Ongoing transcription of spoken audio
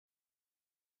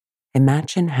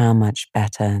Imagine how much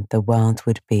better the world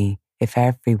would be if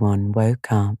everyone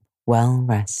woke up well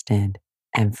rested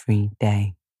every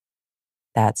day.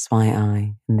 That's why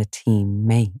I and the team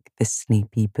make the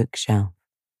Sleepy Bookshelf.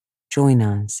 Join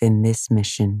us in this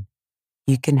mission.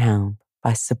 You can help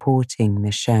by supporting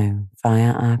the show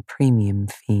via our premium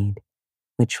feed,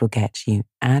 which will get you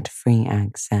ad-free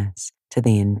access to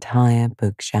the entire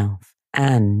bookshelf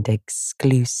and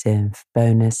exclusive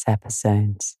bonus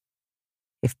episodes.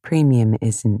 If premium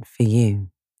isn't for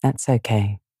you, that's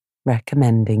okay.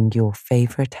 Recommending your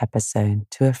favorite episode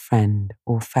to a friend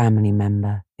or family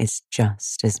member is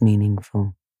just as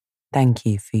meaningful. Thank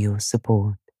you for your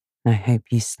support, and I hope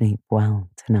you sleep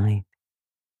well tonight.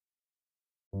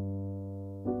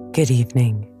 Good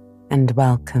evening, and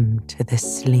welcome to the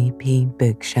Sleepy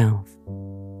Bookshelf,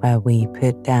 where we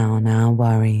put down our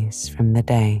worries from the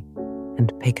day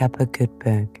and pick up a good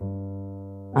book.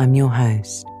 I'm your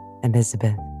host,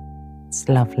 Elizabeth. It's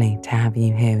lovely to have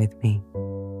you here with me.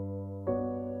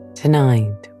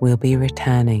 Tonight, we'll be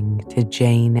returning to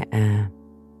Jane Eyre.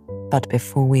 But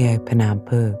before we open our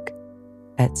book,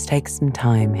 let's take some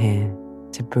time here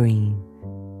to breathe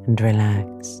and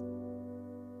relax.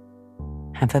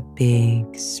 Have a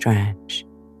big stretch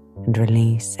and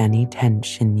release any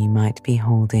tension you might be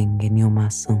holding in your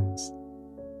muscles.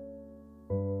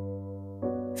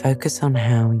 Focus on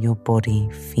how your body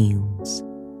feels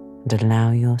and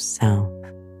allow yourself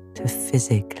to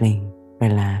physically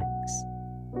relax.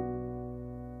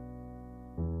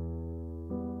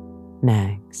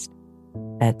 Next,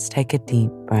 let's take a deep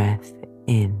breath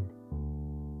in.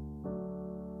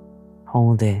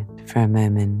 Hold it for a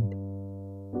moment,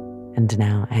 and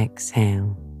now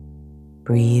exhale,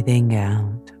 breathing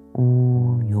out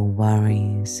all your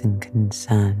worries and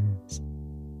concerns.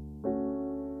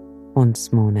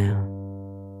 Once more now.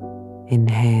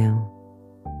 Inhale.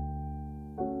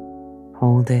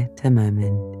 Hold it a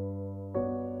moment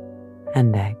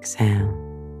and exhale.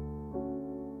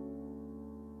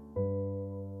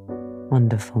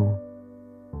 Wonderful.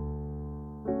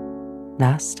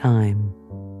 Last time,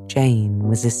 Jane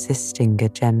was assisting a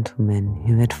gentleman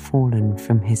who had fallen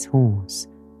from his horse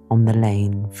on the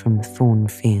lane from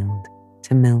Thornfield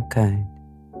to Millcote.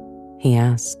 He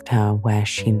asked her where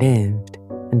she lived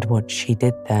and what she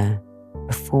did there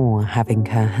before having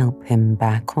her help him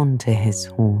back onto his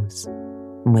horse.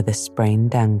 And with a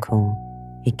sprained ankle,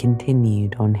 he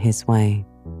continued on his way.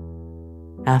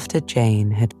 After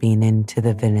Jane had been into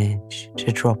the village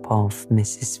to drop off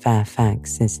Mrs.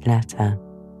 Fairfax's letter,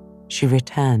 she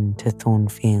returned to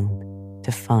Thornfield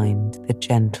to find the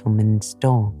gentleman's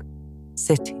dog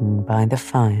sitting by the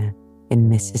fire in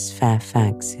Mrs.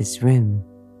 Fairfax's room.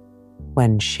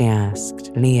 When she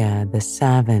asked Leah, the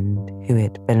servant, who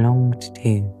it belonged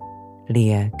to,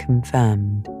 Leah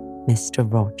confirmed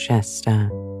Mr. Rochester,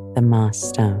 the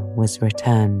master, was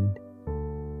returned.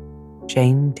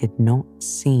 Jane did not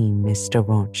see Mr.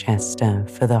 Rochester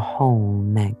for the whole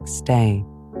next day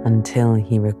until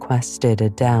he requested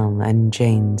Adele and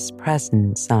Jane's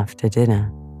presence after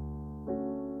dinner.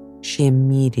 She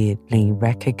immediately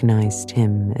recognized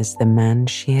him as the man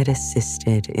she had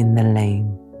assisted in the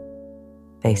lane.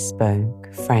 They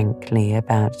spoke frankly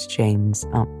about Jane's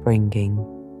upbringing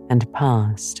and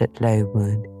past at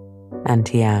Lowood, and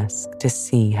he asked to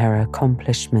see her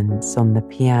accomplishments on the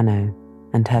piano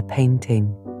and her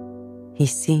painting. He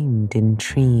seemed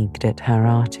intrigued at her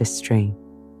artistry,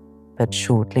 but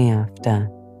shortly after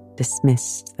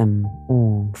dismissed them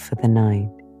all for the night.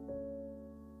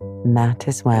 And that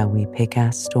is where we pick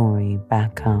our story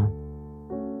back up.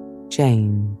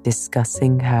 Jane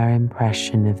discussing her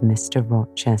impression of Mr.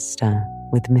 Rochester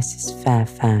with Mrs.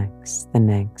 Fairfax the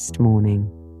next morning.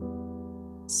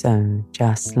 So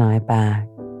just lie back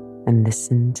and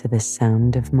listen to the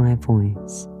sound of my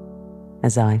voice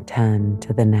as I turn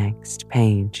to the next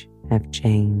page of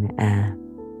Jane Eyre.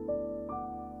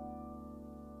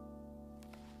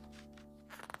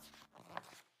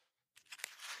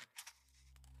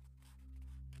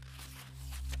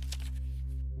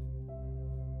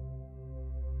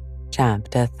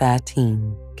 Chapter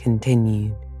 13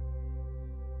 continued.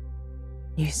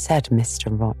 You said Mr.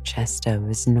 Rochester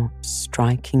was not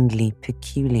strikingly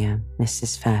peculiar,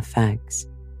 Mrs. Fairfax,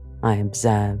 I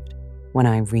observed when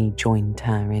I rejoined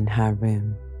her in her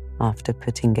room after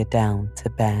putting Adele to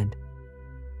bed.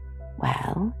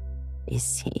 Well,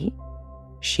 is he?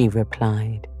 She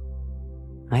replied.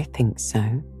 I think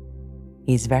so.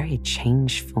 He's very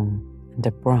changeful and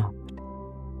abrupt.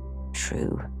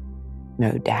 True.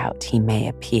 No doubt he may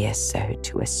appear so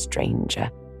to a stranger,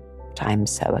 but I'm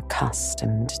so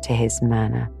accustomed to his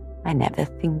manner, I never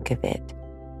think of it.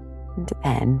 And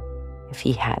then, If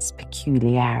he has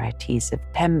peculiarities of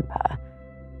temper,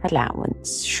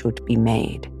 allowance should be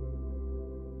made.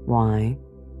 Why?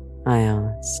 I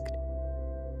asked.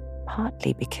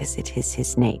 Partly because it is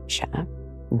his nature,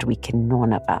 and we can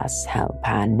none of us help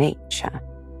our nature,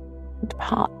 and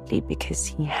partly because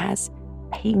he has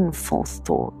painful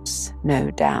thoughts, no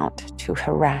doubt, to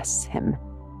harass him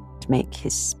and make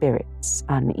his spirits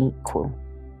unequal.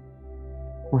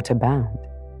 What about?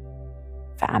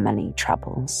 Family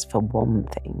troubles, for one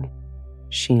thing,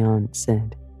 she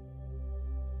answered.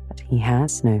 But he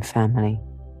has no family.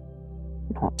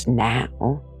 Not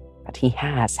now, but he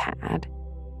has had,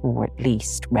 or at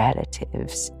least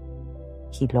relatives.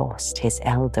 He lost his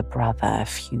elder brother a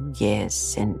few years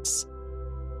since.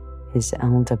 His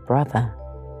elder brother?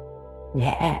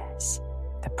 Yes,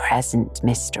 the present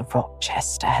Mr.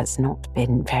 Rochester has not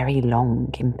been very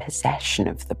long in possession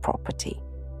of the property,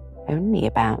 only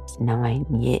about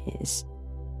 9 years.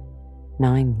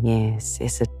 9 years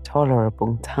is a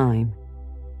tolerable time.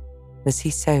 Was he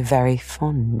so very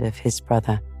fond of his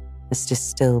brother as to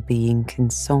still be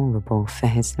inconsolable for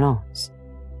his loss?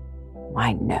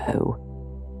 Why, no,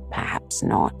 perhaps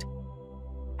not.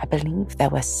 I believe there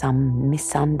were some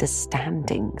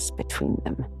misunderstandings between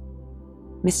them.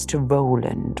 Mr.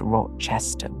 Roland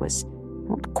Rochester was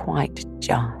not quite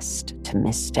just to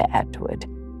Mr. Edward.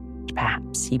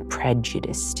 Perhaps he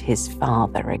prejudiced his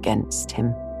father against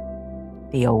him.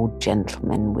 The old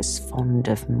gentleman was fond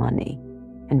of money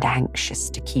and anxious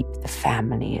to keep the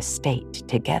family estate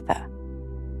together.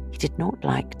 He did not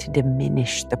like to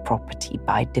diminish the property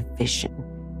by division,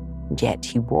 and yet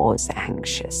he was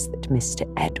anxious that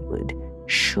Mr. Edward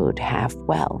should have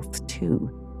wealth too,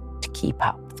 to keep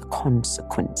up the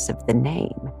consequence of the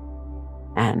name.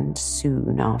 And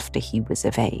soon after he was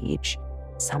of age,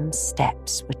 some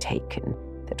steps were taken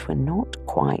that were not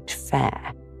quite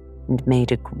fair and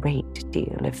made a great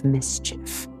deal of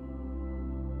mischief.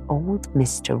 Old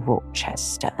Mr.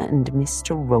 Rochester and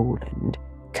Mr. Roland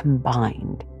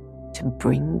combined to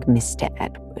bring Mr.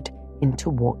 Edward into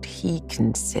what he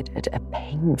considered a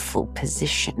painful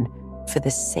position for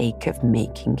the sake of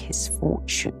making his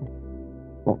fortune.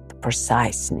 What the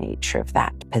precise nature of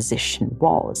that position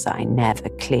was, I never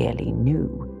clearly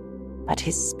knew, but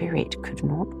his spirit could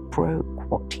not brook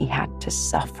what he had to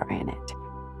suffer in it.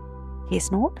 He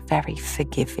is not very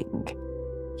forgiving.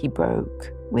 He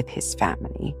broke with his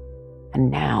family,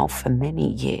 and now for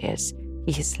many years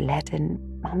he has led an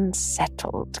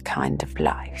unsettled kind of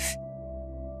life.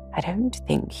 I don't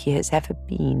think he has ever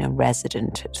been a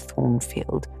resident at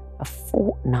Thornfield a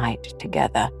fortnight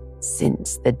together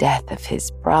since the death of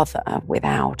his brother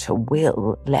without a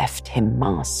will left him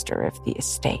master of the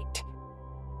estate.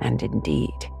 And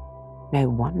indeed, no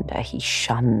wonder he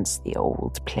shuns the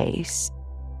old place.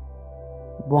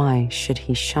 Why should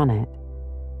he shun it?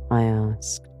 I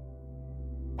asked.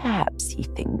 Perhaps he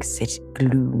thinks it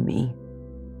gloomy,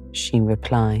 she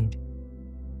replied.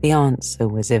 The answer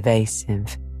was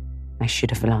evasive. I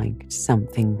should have liked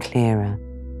something clearer,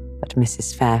 but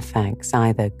Mrs. Fairfax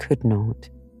either could not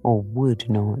or would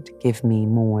not give me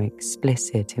more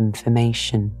explicit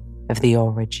information of the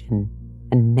origin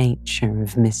and nature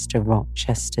of Mr.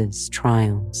 Rochester's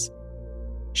trials.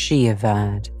 She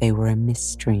averred they were a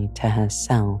mystery to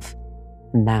herself,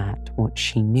 and that what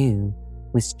she knew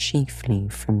was chiefly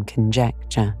from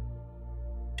conjecture.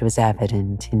 It was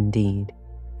evident, indeed,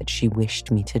 that she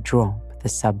wished me to drop the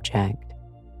subject,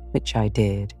 which I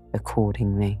did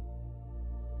accordingly.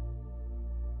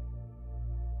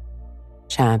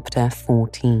 Chapter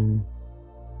 14.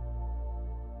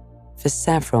 For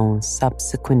several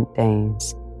subsequent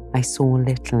days, I saw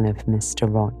little of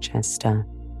Mr. Rochester.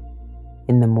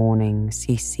 In the mornings,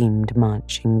 he seemed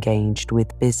much engaged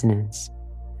with business,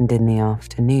 and in the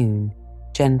afternoon,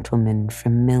 gentlemen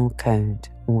from Millcote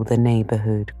or the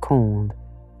neighbourhood called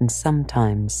and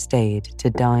sometimes stayed to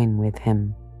dine with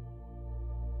him.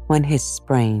 When his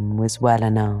sprain was well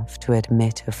enough to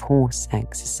admit of horse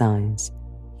exercise,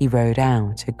 he rode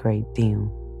out a great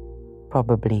deal,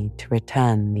 probably to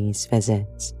return these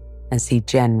visits, as he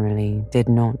generally did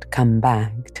not come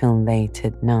back till late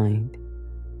at night.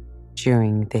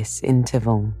 During this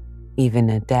interval, even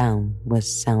Adele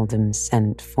was seldom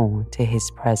sent for to his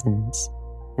presence,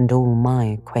 and all my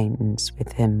acquaintance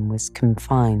with him was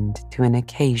confined to an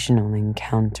occasional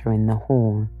encounter in the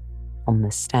hall, on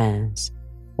the stairs,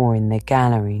 or in the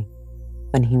gallery,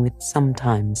 when he would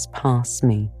sometimes pass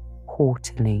me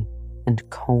haughtily and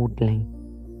coldly,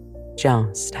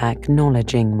 just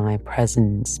acknowledging my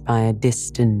presence by a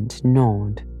distant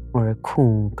nod or a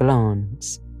cool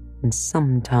glance, and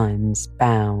sometimes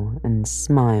bow and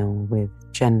smile with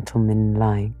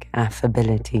gentleman-like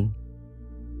affability.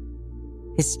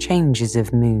 His changes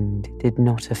of mood did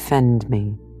not offend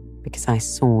me because I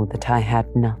saw that I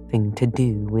had nothing to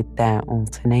do with their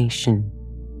alternation.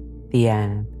 The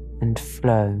ebb and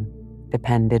flow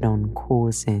depended on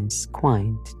causes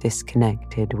quite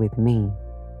disconnected with me.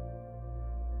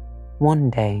 One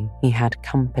day he had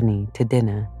company to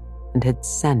dinner and had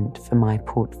sent for my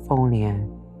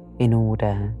portfolio in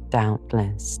order,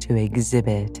 doubtless, to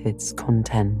exhibit its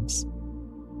contents.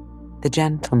 The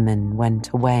gentleman went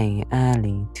away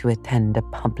early to attend a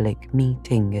public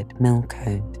meeting at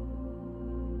Millcote.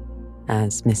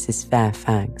 As Mrs.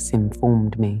 Fairfax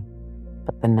informed me,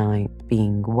 but the night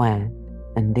being wet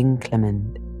and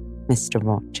inclement, Mr.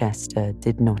 Rochester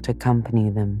did not accompany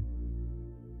them.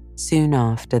 Soon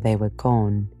after they were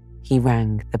gone, he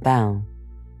rang the bell.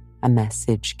 A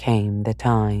message came that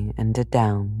I and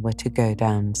Adele were to go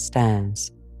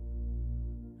downstairs.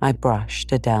 I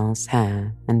brushed Adele's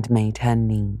hair and made her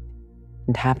neat,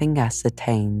 and having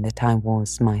ascertained that I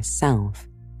was myself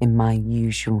in my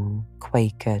usual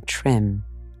Quaker trim,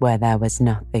 where there was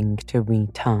nothing to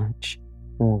retouch,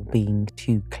 all being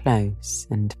too close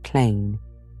and plain,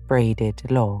 braided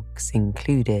locks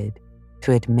included,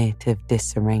 to admit of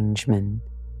disarrangement,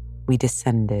 we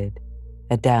descended,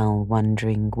 Adele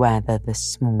wondering whether the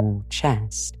small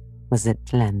chest was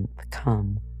at length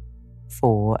come,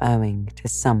 for owing to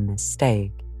some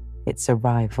mistake, its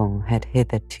arrival had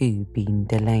hitherto been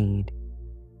delayed.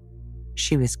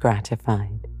 She was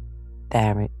gratified.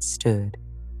 There it stood,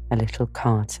 a little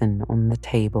carton on the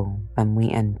table when we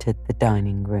entered the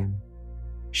dining room.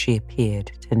 She appeared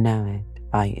to know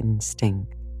it by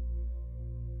instinct.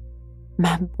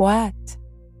 "Ma boîte,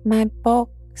 my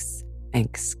box,"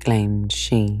 exclaimed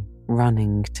she,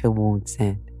 running towards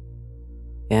it.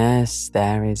 "Yes,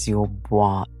 there is your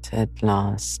boîte at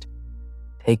last.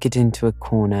 Take it into a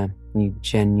corner, you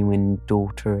genuine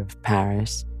daughter of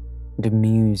Paris, and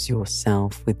amuse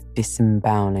yourself with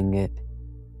disemboweling it,"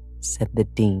 said the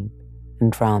deep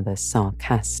and rather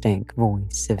sarcastic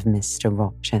voice of Mr.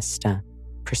 Rochester,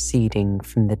 proceeding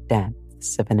from the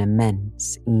depths of an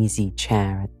immense easy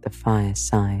chair at the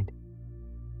fireside.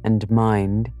 "And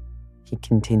mind," he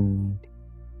continued,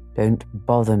 "don't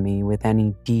bother me with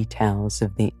any details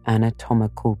of the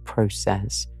anatomical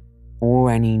process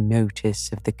or any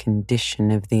notice of the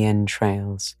condition of the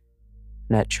entrails.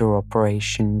 Let your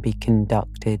operation be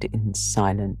conducted in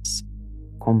silence.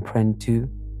 Comprends-tu?"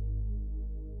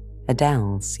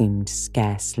 Adele seemed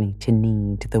scarcely to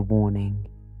need the warning.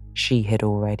 She had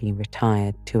already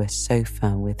retired to a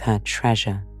sofa with her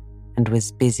treasure and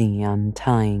was busy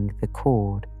untying the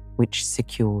cord which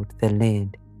secured the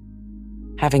lid.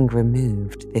 Having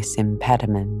removed this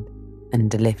impediment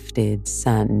and lifted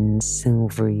certain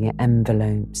silvery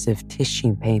envelopes of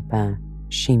tissue paper,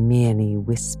 she merely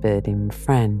whispered in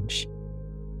French,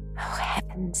 "Oh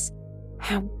heavens,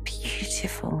 how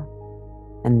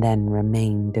beautiful!" and then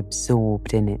remained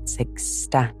absorbed in its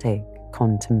ecstatic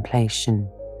contemplation.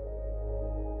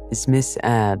 "Is Miss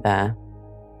Eyre there?"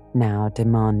 now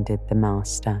demanded the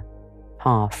master,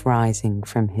 half rising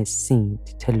from his seat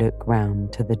to look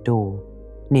round to the door,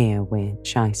 near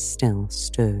which I still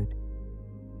stood.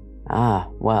 "Ah,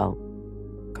 well,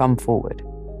 come forward.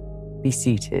 Be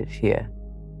seated here,"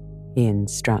 he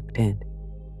instructed.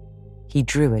 He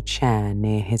drew a chair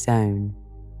near his own.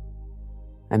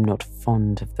 "I'm not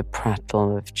fond of the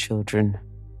prattle of children,"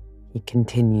 he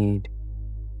continued.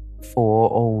 "For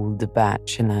old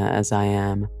bachelor as I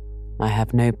am, I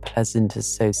have no pleasant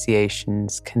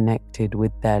associations connected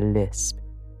with their lisp.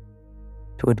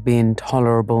 'Twould be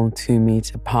intolerable to me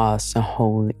to pass a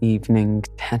whole evening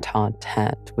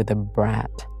tête-à-tête with a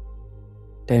brat.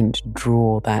 Don't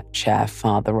draw that chair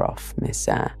farther off, Miss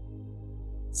Eyre.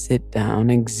 Sit down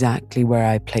exactly where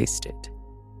I placed it,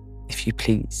 if you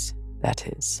please, that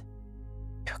is.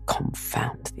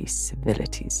 Confound these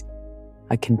civilities.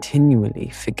 I continually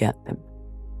forget them,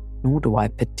 nor do I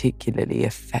particularly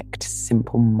affect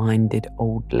simple-minded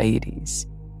old ladies.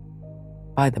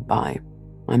 By the by,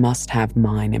 I must have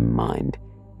mine in mind.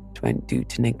 It won't do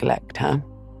to neglect her.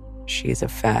 She is a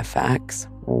Fairfax,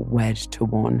 or wed to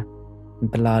one.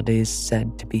 Blood is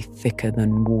said to be thicker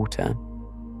than water."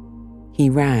 He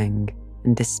rang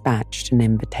and dispatched an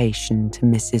invitation to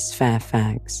Mrs.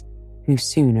 Fairfax, who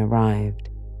soon arrived,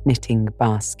 knitting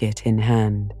basket in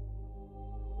hand.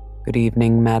 "Good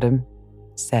evening, madam,"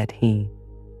 said he.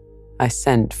 "I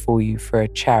sent for you for a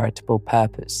charitable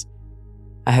purpose.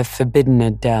 I have forbidden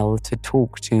Adele to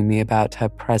talk to me about her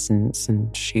presence,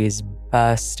 and she is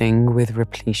bursting with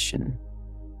repletion.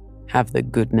 Have the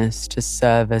goodness to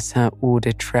serve as her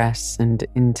auditress and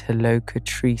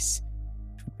interlocutrice.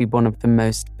 It would be one of the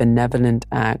most benevolent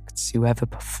acts you ever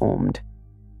performed,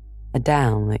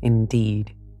 Adele,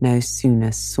 indeed, no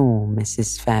sooner saw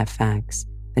Mrs. Fairfax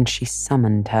than she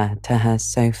summoned her to her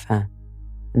sofa,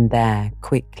 and there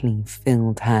quickly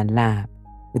filled her lap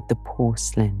with the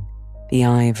porcelain, the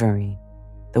ivory,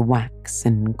 the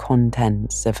waxen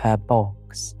contents of her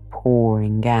box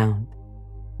pouring out,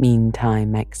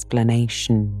 meantime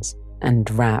explanations and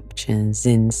raptures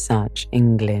in such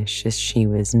English as she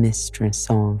was mistress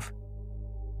of.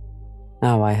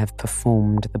 "Now I have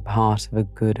performed the part of a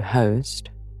good host,"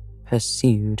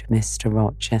 pursued Mr.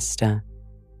 Rochester,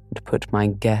 "and put my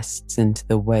guests into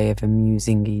the way of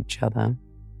amusing each other,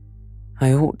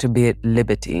 I ought to be at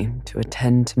liberty to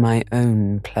attend to my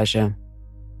own pleasure.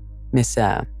 Miss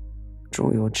Eyre,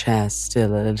 draw your chair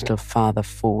still a little farther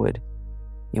forward.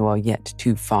 You are yet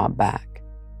too far back.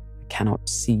 I cannot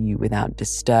see you without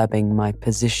disturbing my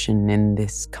position in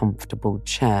this comfortable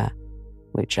chair,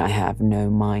 which I have no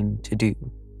mind to do."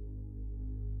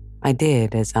 I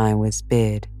did as I was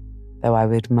bid, though I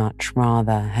would much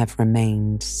rather have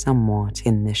remained somewhat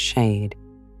in the shade,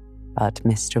 but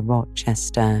Mr.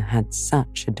 Rochester had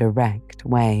such a direct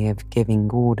way of giving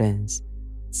orders,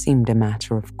 it seemed a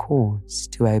matter of course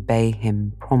to obey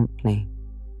him promptly.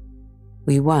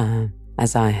 We were,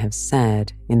 as I have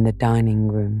said, in the dining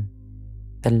room.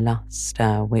 The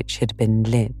lustre which had been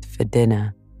lit for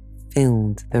dinner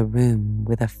filled the room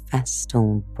with a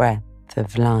festal breadth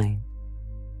of light.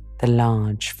 The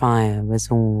large fire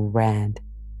was all red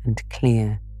and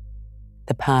clear.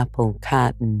 The purple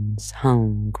curtains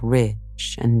hung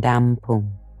rich and ample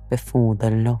before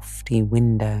the lofty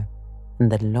window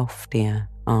and the loftier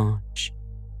arch.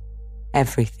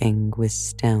 Everything was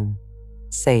still,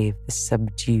 save the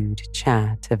subdued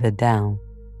chat of Adele.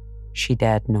 She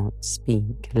dared not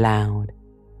speak loud,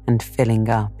 and filling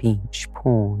up each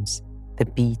pause, the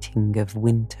beating of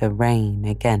winter rain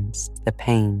against the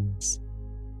panes.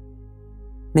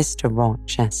 Mr.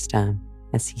 Rochester,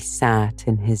 as he sat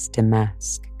in his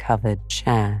damask-covered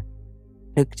chair,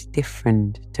 looked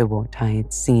different to what I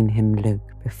had seen him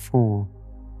look before.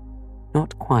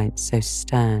 Not quite so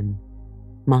stern,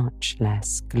 much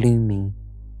less gloomy.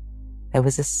 There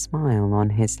was a smile on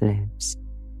his lips,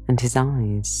 and his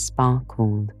eyes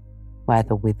sparkled,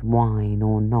 whether with wine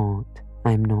or not,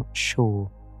 I am not sure,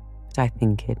 but I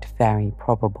think it very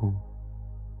probable.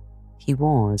 He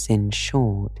was, in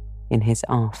short, in his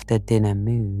after-dinner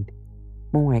mood,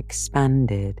 more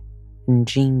expanded and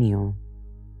genial,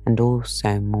 and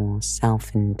also more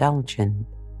self-indulgent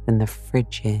than the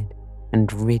frigid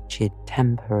and rigid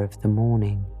temper of the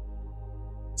morning.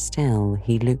 Still,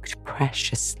 he looked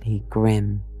preciously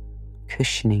grim,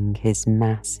 cushioning his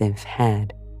massive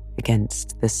head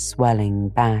against the swelling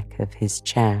back of his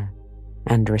chair,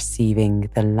 and receiving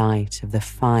the light of the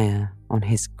fire on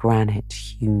his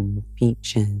granite-hewn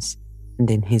features and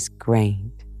in his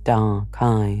great dark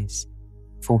eyes,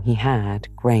 for he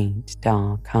had great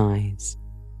dark eyes,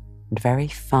 and very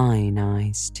fine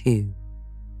eyes too,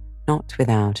 not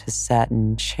without a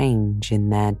certain change in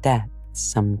their depths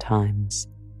sometimes,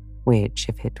 which,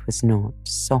 if it was not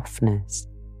softness,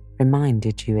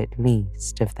 reminded you at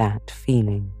least of that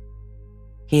feeling.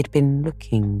 He had been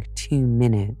looking 2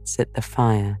 minutes at the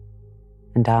fire,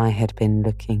 and I had been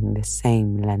looking the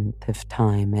same length of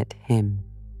time at him,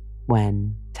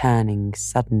 when, turning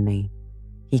suddenly,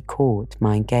 he caught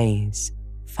my gaze,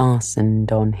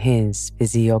 fastened on his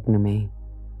physiognomy.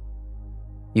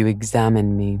 "You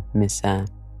examine me, Miss Eyre,"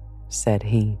 said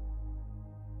he.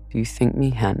 "Do you think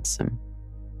me handsome?"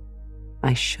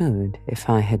 I should, if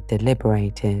I had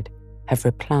deliberated, have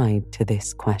replied to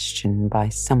this question by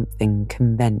something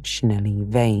conventionally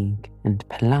vague and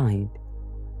polite,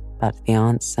 but the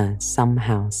answer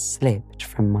somehow slipped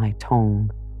from my tongue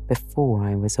before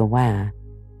I was aware.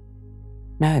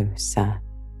 "No, sir."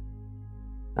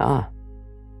 "Ah,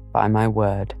 by my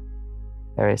word,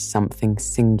 there is something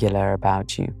singular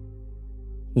about you,"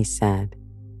 he said.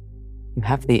 "You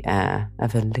have the air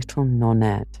of a little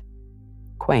nonnette,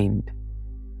 quaint,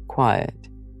 quiet,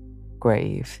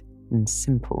 grave, and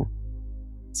simple,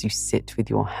 as you sit with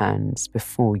your hands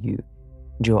before you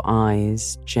and your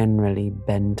eyes generally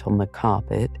bent on the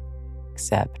carpet,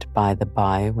 except by the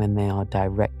by when they are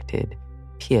directed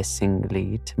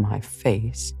piercingly to my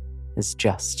face, as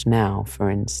just now, for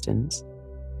instance,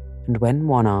 and when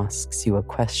one asks you a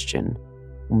question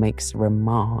or makes a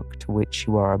remark to which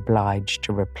you are obliged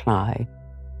to reply,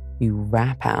 you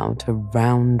rap out a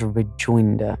round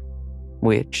rejoinder,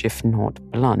 which, if not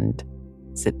blunt,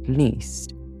 is at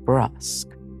least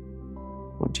brusque.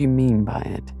 What do you mean by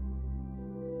it?"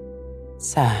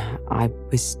 "Sir, I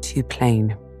was too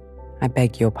plain. I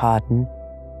beg your pardon.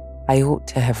 I ought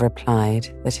to have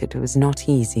replied that it was not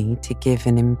easy to give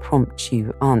an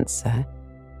impromptu answer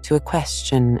to a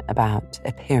question about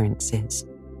appearances,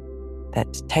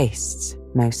 that tastes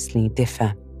mostly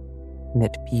differ, and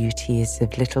that beauty is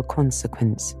of little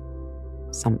consequence,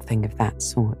 something of that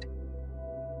sort.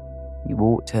 You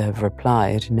ought to have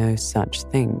replied no such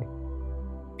thing.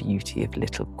 Beauty of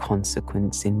little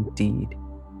consequence indeed.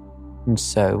 And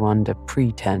so, under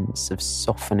pretense of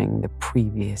softening the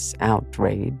previous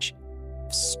outrage,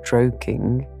 of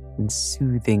stroking and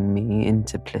soothing me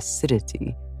into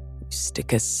placidity, you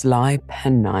stick a sly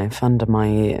penknife under my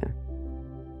ear.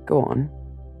 Go on.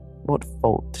 What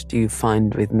fault do you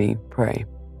find with me, pray?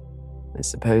 I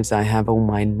suppose I have all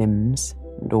my limbs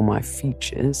and all my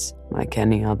features like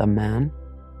any other man.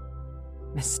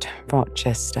 Mr.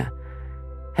 Rochester,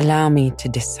 allow me to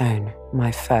disown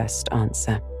my first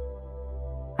answer.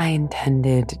 I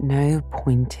intended no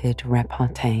pointed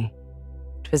repartee.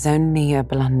 It was only a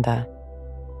blunder.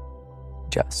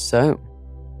 Just so.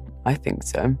 I think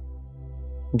so.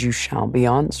 And you shall be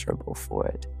answerable for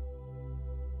it.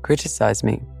 Criticize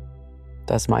me.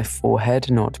 Does my forehead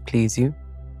not please you?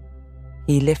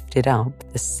 He lifted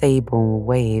up the sable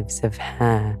waves of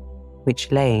hair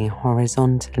which lay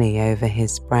horizontally over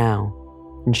his brow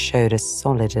and showed a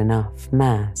solid enough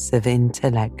mass of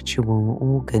intellectual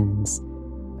organs,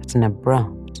 but an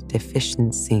abrupt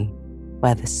deficiency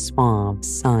where the suave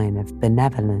sign of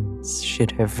benevolence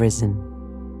should have risen.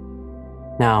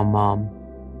 Now, ma'am,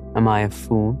 am I a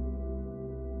fool?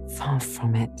 Far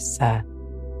from it, sir.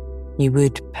 You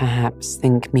would perhaps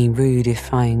think me rude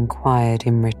if I inquired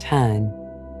in return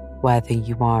whether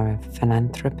you are a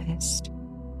philanthropist?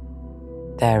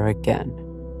 There again,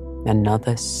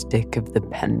 another stick of the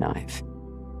penknife,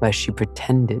 where she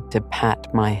pretended to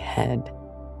pat my head.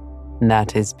 And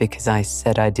that is because I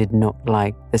said I did not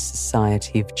like the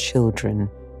society of children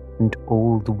and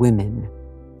old women,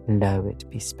 lo it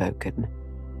be spoken.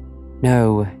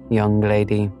 No, young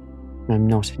lady, I'm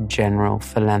not a general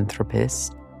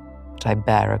philanthropist, but I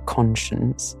bear a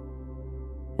conscience.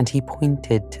 And he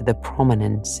pointed to the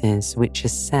prominences which are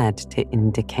said to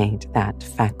indicate that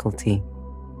faculty,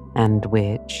 and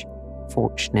which,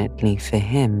 fortunately for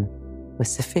him, were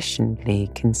sufficiently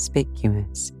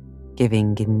conspicuous,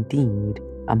 giving indeed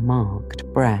a marked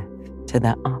breadth to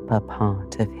the upper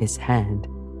part of his head.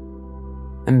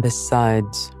 And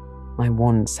besides, I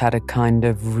once had a kind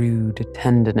of rude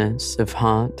tenderness of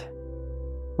heart.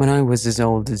 When I was as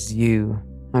old as you,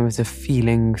 I was a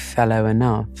feeling fellow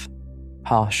enough,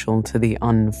 partial to the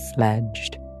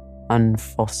unfledged,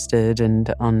 unfostered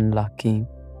and unlucky.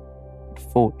 But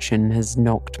fortune has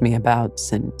knocked me about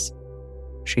since.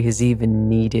 She has even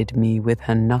kneaded me with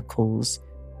her knuckles,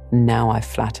 and now I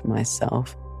flatter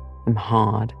myself am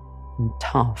hard and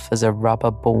tough as a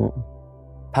rubber ball,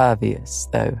 pervious,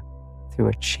 though, through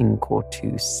a chink or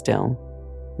two still,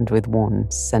 and with one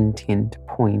sentient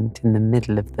point in the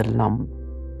middle of the lump.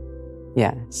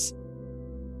 Yes.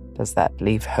 Does that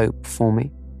leave hope for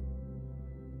me?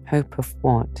 Hope of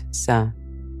what, sir?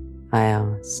 I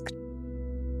asked.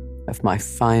 Of my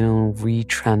final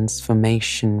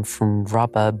retransformation from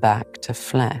rubber back to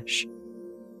flesh.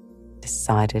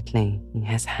 Decidedly, he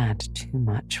has had too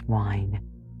much wine,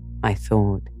 I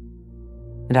thought,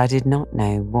 and I did not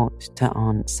know what to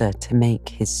answer to make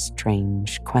his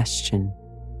strange question.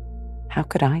 How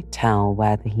could I tell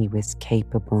whether he was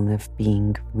capable of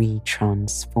being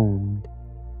retransformed?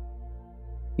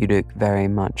 You look very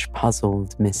much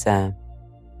puzzled, Miss Eyre,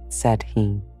 said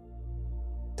he.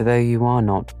 Though you are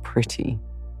not pretty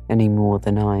any more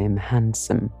than I am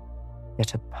handsome,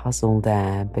 yet a puzzled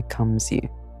air becomes you.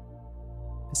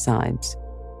 Besides,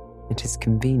 it is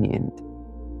convenient,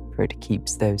 for it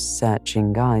keeps those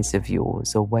searching eyes of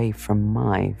yours away from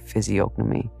my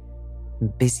physiognomy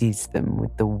and busies them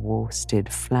with the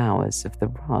worsted flowers of the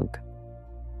rug.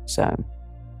 So,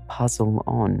 puzzle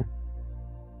on.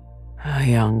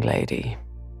 Young lady,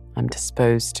 I'm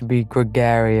disposed to be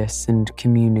gregarious and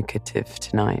communicative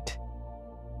tonight.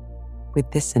 With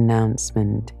this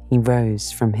announcement, he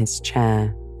rose from his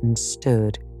chair and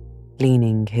stood,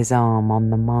 leaning his arm on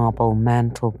the marble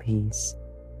mantelpiece.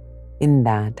 In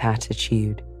that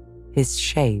attitude, his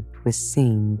shape was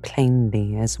seen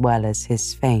plainly as well as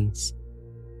his face,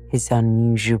 his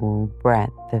unusual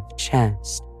breadth of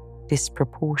chest,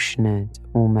 disproportionate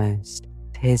almost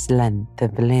to his length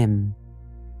of limb.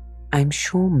 I'm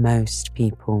sure most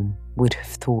people would have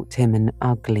thought him an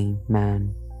ugly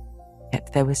man,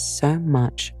 yet there was so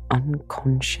much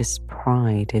unconscious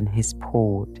pride in his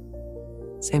port,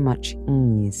 so much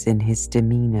ease in his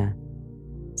demeanour,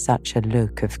 such a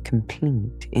look of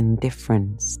complete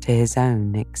indifference to his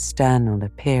own external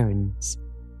appearance,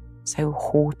 so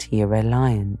haughty a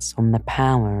reliance on the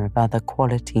power of other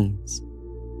qualities,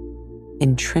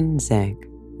 intrinsic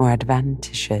or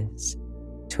advantageous,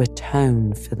 to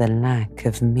atone for the lack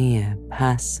of mere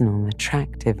personal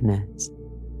attractiveness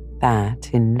that,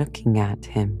 in looking at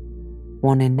him,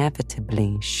 one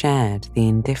inevitably shared the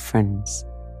indifference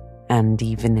and,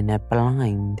 even in a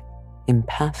blind,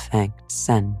 imperfect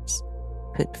sense,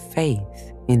 put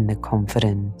faith in the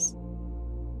confidence.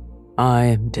 I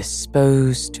am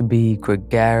disposed to be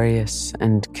gregarious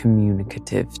and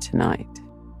communicative tonight,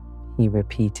 he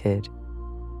repeated,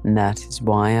 and that is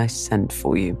why I sent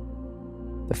for you.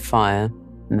 The fire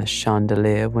and the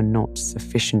chandelier were not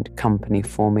sufficient company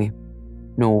for me,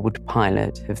 nor would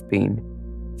Pilate have been,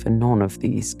 for none of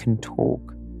these can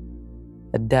talk.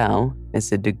 Adele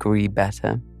is a degree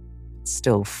better, but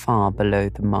still far below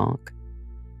the mark.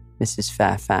 Mrs.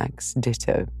 Fairfax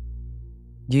ditto.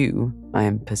 You, I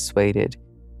am persuaded,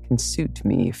 can suit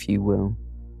me if you will.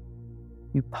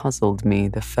 You puzzled me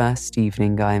the first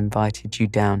evening I invited you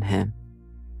down here.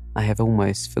 I have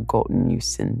almost forgotten you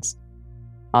since.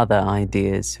 Other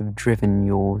ideas have driven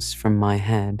yours from my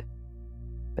head.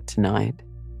 But tonight,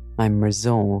 I'm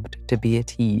resolved to be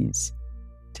at ease,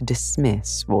 to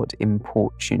dismiss what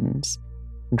importunes,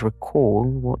 and recall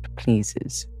what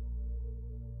pleases.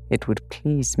 It would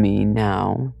please me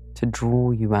now to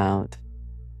draw you out,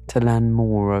 to learn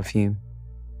more of you.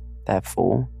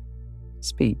 Therefore,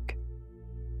 speak.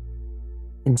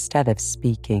 Instead of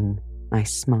speaking, I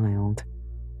smiled,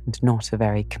 and not a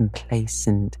very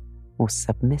complacent or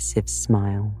submissive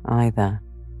smile either.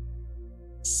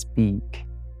 Speak,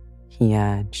 he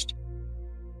urged.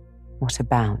 What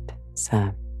about,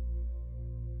 sir?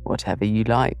 Whatever you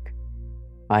like.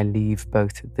 I leave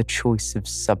both the choice of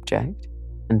subject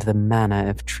and the manner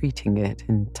of treating it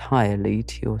entirely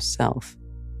to yourself.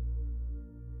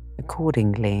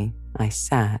 Accordingly, I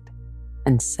sat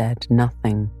and said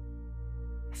nothing.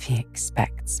 If he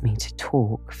expects me to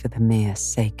talk for the mere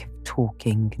sake of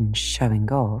talking and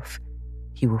showing off,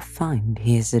 he will find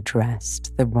he has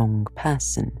addressed the wrong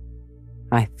person,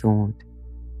 I thought.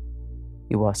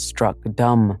 You are struck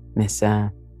dumb, Miss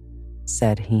Eyre,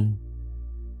 said he.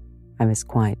 I was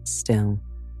quite still.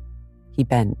 He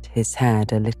bent his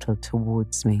head a little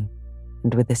towards me,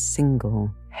 and with a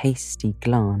single hasty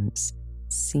glance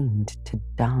seemed to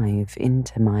dive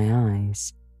into my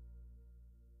eyes.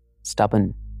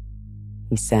 Stubborn,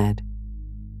 he said,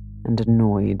 and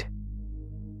annoyed.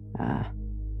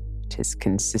 It is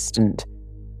consistent.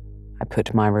 I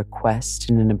put my request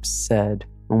in an absurd,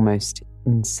 almost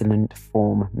insolent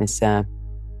form, Miss Eyre.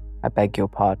 I beg your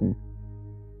pardon.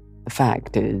 The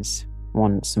fact is,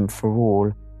 once and for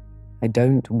all, I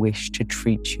don't wish to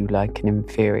treat you like an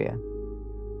inferior.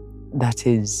 That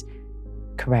is,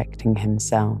 correcting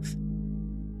himself,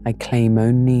 I claim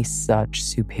only such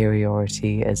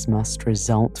superiority as must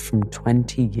result from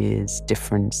 20 years'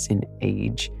 difference in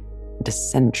age and a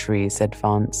century's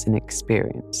advance in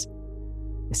experience.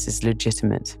 This is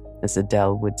legitimate, as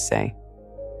Adele would say,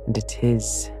 and it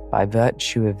is by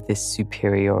virtue of this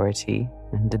superiority,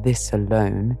 and this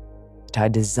alone, that I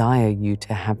desire you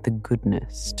to have the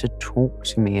goodness to talk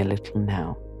to me a little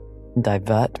now, and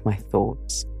divert my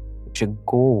thoughts, which are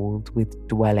galled with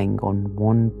dwelling on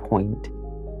one point,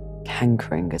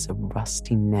 cankering as a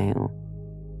rusty nail.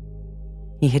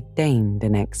 He had deigned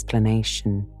an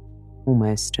explanation,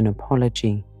 almost an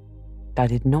apology, but I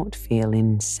did not feel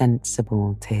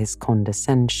insensible to his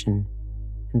condescension,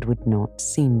 and would not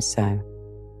seem so.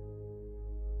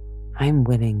 I am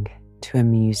willing to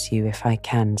amuse you if I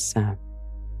can, sir.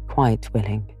 Quite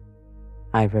willing,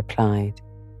 I replied.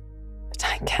 But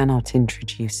I cannot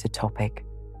introduce a topic,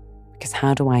 because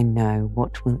how do I know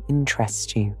what will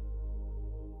interest you?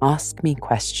 Ask me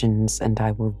questions and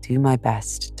I will do my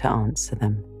best to answer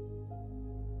them.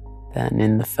 Then,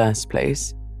 in the first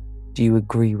place, do you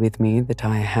agree with me that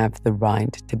I have the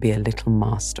right to be a little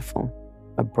masterful,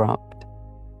 abrupt,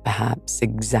 perhaps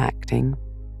exacting,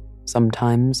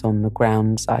 sometimes on the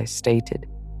grounds I stated,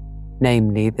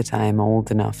 namely that I am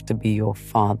old enough to be your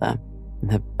father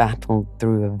and have battled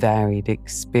through a varied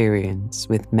experience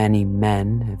with many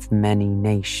men of many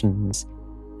nations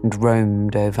and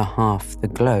roamed over half the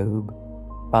globe,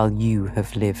 while you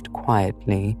have lived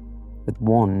quietly with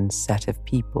one set of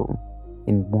people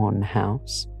in one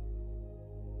house?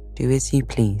 Do as you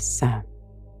please, sir,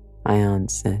 I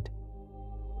answered.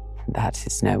 That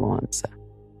is no answer,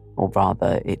 or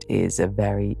rather it is a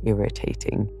very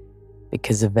irritating,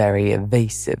 because a very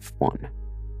evasive one.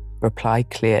 Reply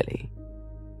clearly.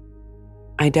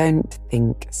 I don't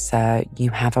think, sir,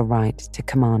 you have a right to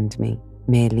command me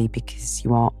merely because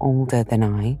you are older than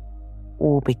I,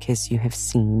 or because you have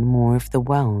seen more of the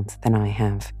world than I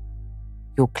have.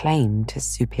 Your claim to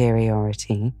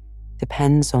superiority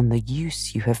depends on the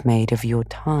use you have made of your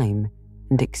time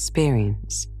and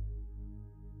experience.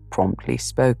 Promptly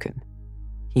spoken,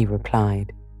 he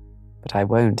replied, but I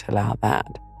won't allow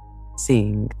that,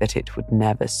 seeing that it would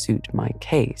never suit my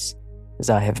case,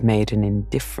 as I have made an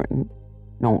indifferent,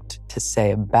 not to say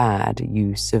a bad,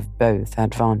 use of both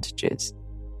advantages.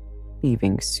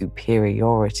 Leaving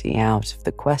superiority out of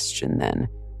the question, then,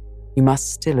 you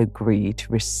must still agree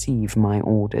to receive my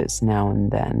orders now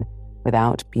and then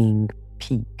without being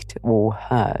piqued or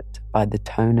hurt by the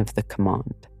tone of the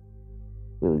command.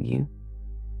 Will you?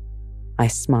 I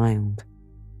smiled.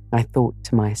 I thought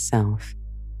to myself,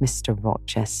 Mr.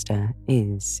 Rochester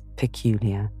is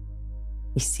peculiar.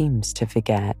 He seems to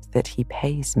forget that he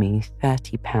pays me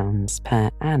 £30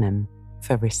 per annum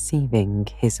for receiving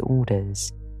his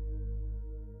orders.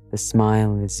 The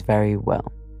smile is very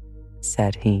well,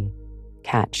 said he,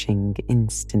 catching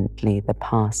instantly the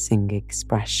passing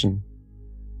expression.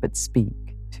 But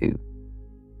speak, too.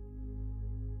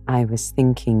 I was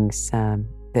thinking, sir,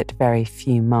 that very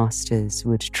few masters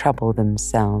would trouble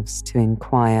themselves to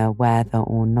inquire whether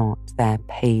or not their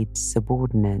paid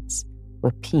subordinates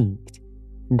were piqued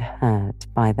and hurt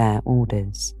by their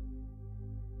orders.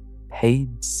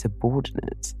 Paid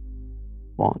subordinates?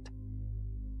 What?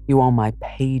 You are my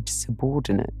paid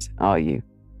subordinate, are you?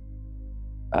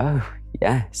 Oh,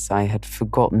 yes, I had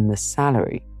forgotten the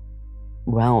salary.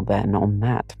 Well then, on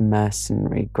that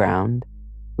mercenary ground,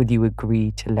 would you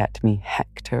agree to let me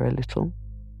hector a little?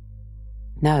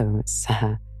 No,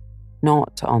 sir,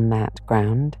 not on that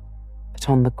ground, but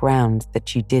on the ground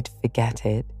that you did forget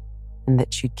it, and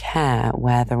that you care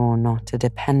whether or not a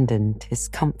dependent is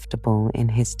comfortable in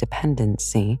his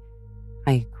dependency.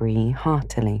 I agree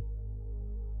heartily.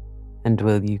 And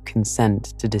will you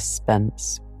consent to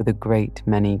dispense with a great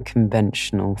many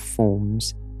conventional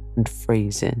forms and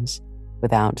phrases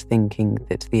without thinking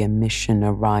that the omission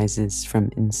arises from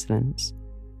insolence?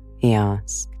 He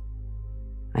asked.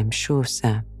 I'm sure,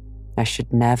 sir, I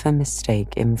should never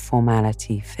mistake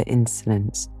informality for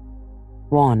insolence.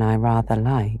 One I rather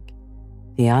like,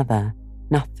 the other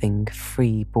nothing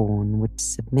free-born would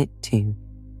submit to,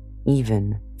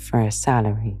 even for a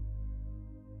salary.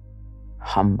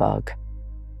 Humbug.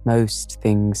 Most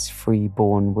things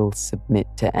free-born will submit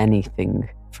to anything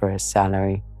for a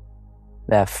salary.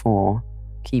 Therefore,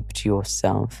 keep to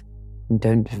yourself and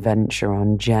don't venture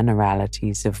on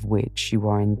generalities of which you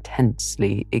are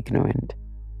intensely ignorant,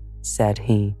 said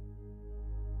he.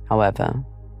 However,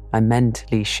 I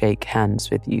mentally shake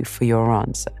hands with you for your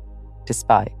answer,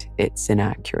 despite its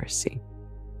inaccuracy,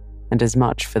 and as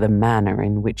much for the manner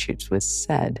in which it was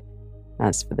said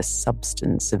as for the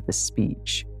substance of the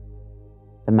speech.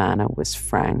 The manner was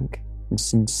frank and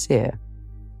sincere.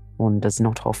 One does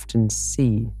not often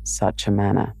see such a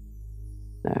manner.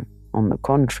 No, on the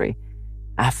contrary,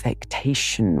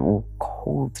 affectation or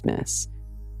coldness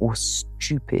or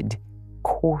stupid,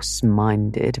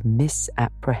 coarse-minded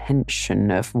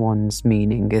misapprehension of one's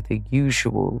meaning are the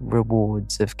usual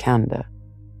rewards of candour.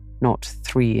 Not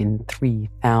 3 in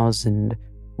 3,000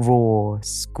 raw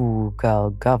schoolgirl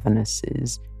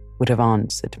governesses would have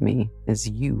answered me as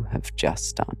you have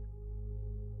just done.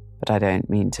 But I don't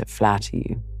mean to flatter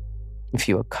you. If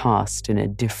you are cast in a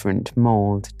different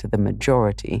mould to the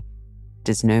majority, it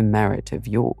is no merit of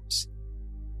yours.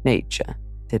 Nature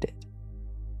did it.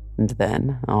 And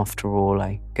then, after all,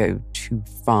 I go too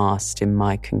fast in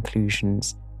my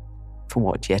conclusions. For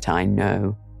what yet I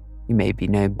know, you may be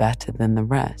no better than the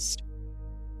rest.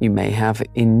 You may have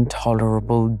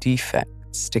intolerable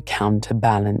defects to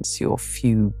counterbalance your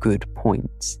few good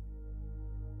points.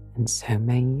 And so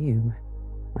may you,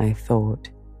 I thought.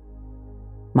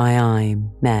 My eye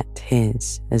met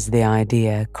his as the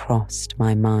idea crossed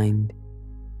my mind.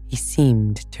 He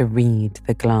seemed to read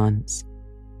the glance,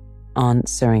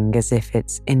 answering as if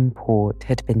its import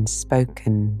had been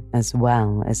spoken as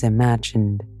well as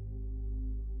imagined.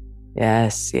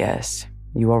 Yes,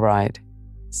 you are right,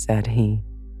 said he.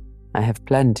 I have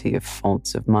plenty of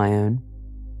faults of my own.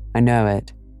 I know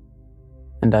it.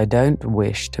 And I don't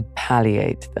wish to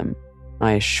palliate them,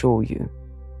 I assure you.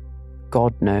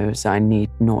 God knows I need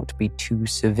not be too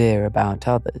severe about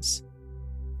others.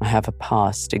 I have a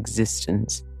past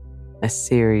existence, a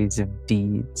series of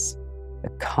deeds, a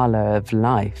colour of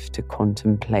life to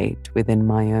contemplate within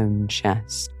my own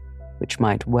chest, which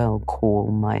might well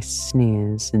call my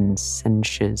sneers and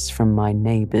censures from my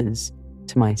neighbours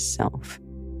to myself.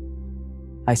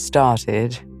 I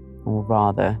started, or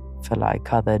rather, for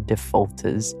like other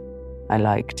defaulters, I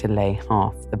like to lay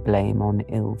half the blame on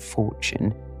ill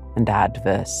fortune and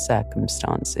adverse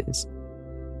circumstances,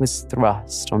 was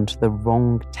thrust onto the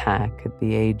wrong tack at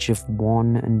the age of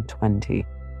 21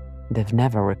 and have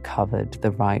never recovered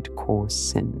the right course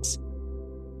since.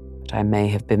 But I may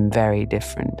have been very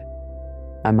different.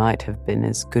 I might have been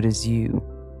as good as you,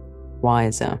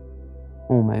 wiser,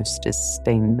 almost as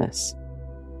stainless.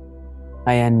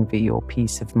 I envy your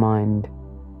peace of mind,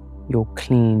 your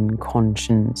clean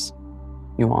conscience,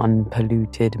 your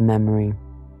unpolluted memory.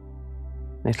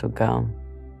 Little girl,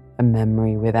 a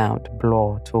memory without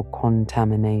blot or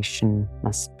contamination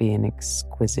must be an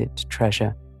exquisite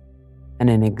treasure, an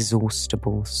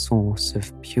inexhaustible source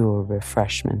of pure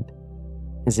refreshment,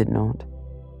 is it not?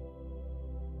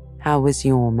 How was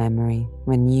your memory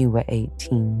when you were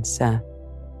 18, sir?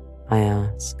 I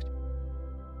asked.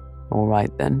 All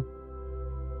right then.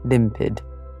 Limpid,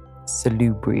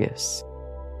 salubrious.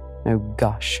 No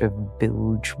gush of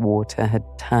bilge water had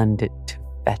turned it to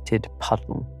fetid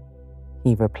puddle,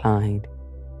 he replied.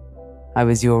 I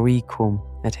was your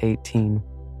equal at 18,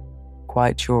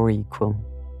 quite your equal.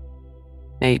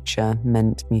 Nature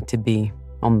meant me to be,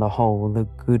 on the whole, a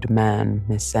good man,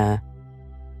 Miss Eyre,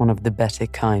 one of the better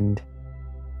kind,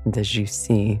 and as you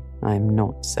see, I am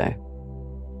not so.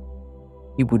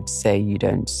 You would say you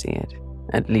don't see it.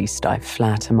 At least I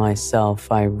flatter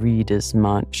myself I read as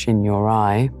much in your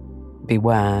eye.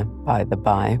 Beware, by the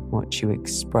by, what you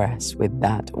express with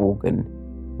that organ.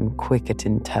 I'm quick at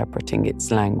interpreting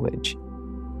its language.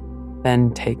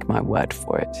 Then take my word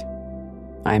for it.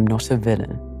 I am not a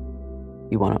villain.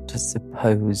 You are not to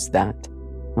suppose that,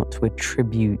 not to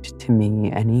attribute to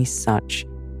me any such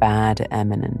bad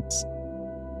eminence,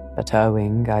 but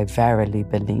owing, I verily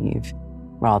believe,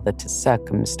 rather to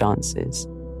circumstances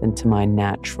than to my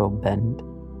natural bent,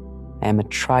 I am a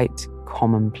trite,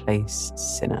 commonplace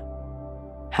sinner,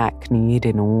 hackneyed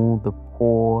in all the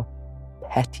poor,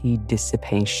 petty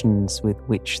dissipations with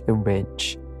which the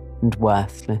rich and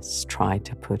worthless try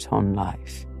to put on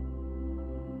life.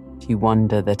 Do you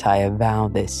wonder that I avow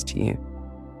this to you?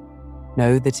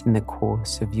 Know that in the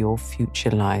course of your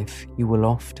future life, you will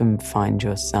often find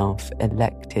yourself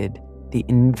elected the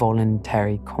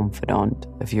involuntary confidant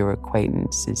of your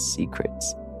acquaintances'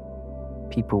 secrets.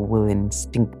 People will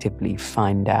instinctively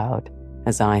find out,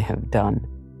 as I have done,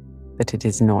 that it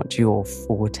is not your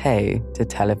forte to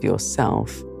tell of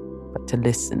yourself, but to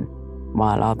listen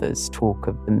while others talk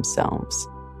of themselves.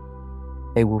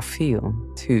 They will feel,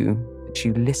 too, that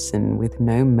you listen with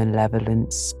no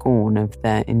malevolent scorn of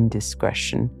their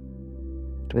indiscretion,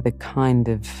 but with a kind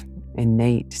of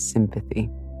innate sympathy,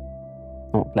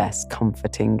 not less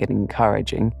comforting and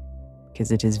encouraging,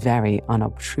 because it is very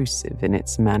unobtrusive in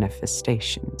its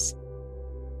manifestations.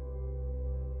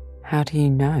 How do you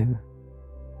know?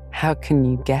 How can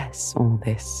you guess all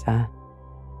this, sir?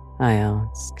 I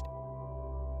asked.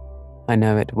 I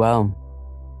know it well.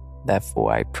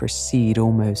 Therefore, I proceed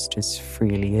almost as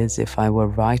freely as if I were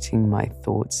writing my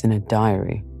thoughts in a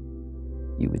diary.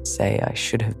 You would say I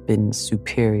should have been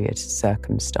superior to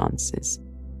circumstances.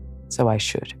 So I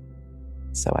should.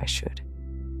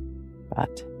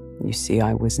 But, you see,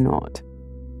 I was not.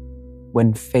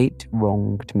 When fate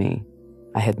wronged me,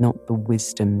 I had not the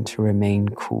wisdom to remain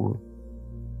cool.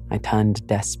 I turned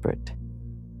desperate.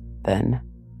 Then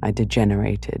I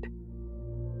degenerated.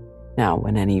 Now,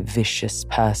 when any vicious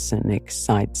person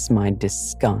excites my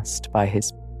disgust by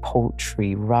his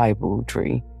paltry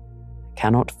ribaldry, I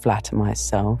cannot flatter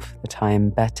myself that I am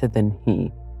better than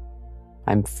he.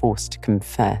 I am forced to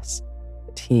confess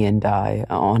that he and I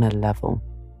are on a level.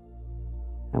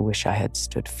 I wish I had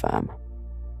stood firm.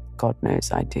 God knows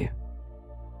I do.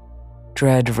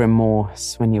 Dread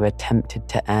remorse when you are tempted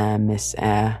to err, Miss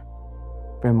Eyre.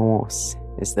 Remorse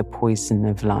is the poison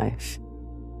of life.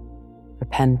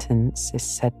 Repentance is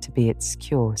said to be its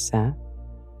cure, sir.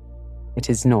 It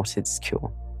is not its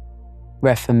cure.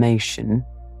 Reformation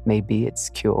may be its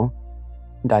cure,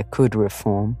 and I could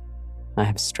reform. I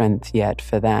have strength yet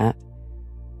for that.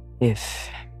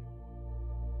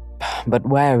 But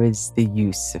where is the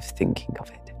use of thinking of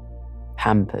it?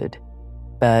 Hampered,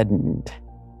 burdened,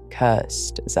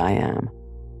 cursed as I am.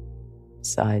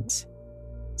 Besides,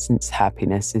 since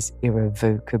happiness is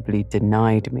irrevocably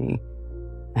denied me,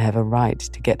 I have a right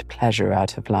to get pleasure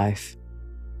out of life,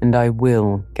 and I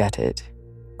will get it,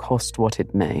 cost what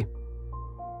it may.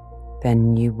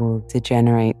 Then you will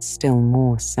degenerate still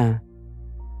more, sir.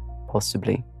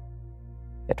 Possibly.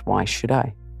 Yet why should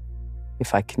I,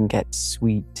 if I can get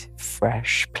sweet,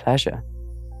 fresh pleasure?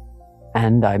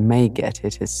 and I may get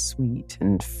it as sweet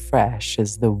and fresh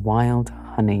as the wild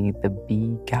honey the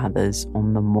bee gathers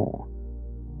on the moor.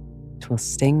 It will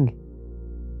sting.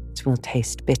 It will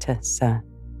taste bitter, sir.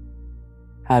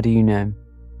 How do you know?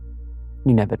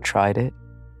 You never tried it.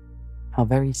 How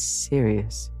very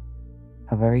serious,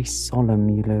 how very solemn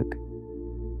you look.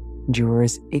 And you are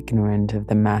as ignorant of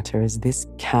the matter as this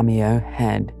cameo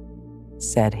head,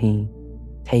 said he,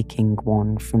 taking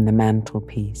one from the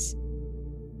mantelpiece.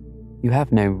 You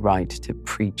have no right to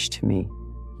preach to me,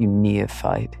 you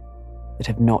neophyte, that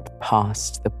have not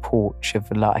passed the porch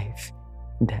of life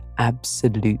and are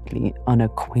absolutely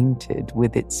unacquainted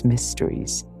with its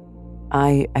mysteries.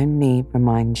 I only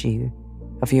remind you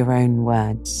of your own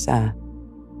words, sir.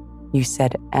 You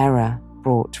said error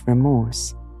brought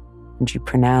remorse, and you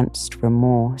pronounced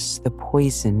remorse the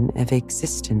poison of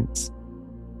existence.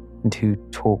 And who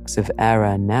talks of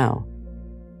error now?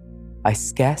 I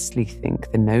scarcely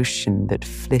think the notion that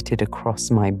flitted across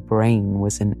my brain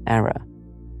was an error.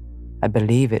 I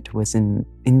believe it was an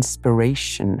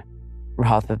inspiration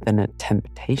rather than a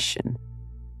temptation.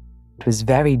 It was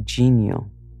very genial,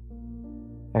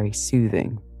 very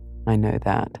soothing, I know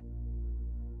that.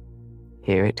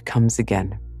 Here it comes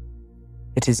again.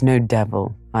 It is no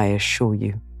devil, I assure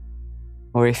you.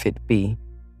 Or if it be,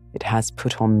 it has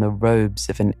put on the robes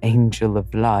of an angel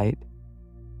of light.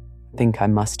 I think I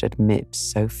must admit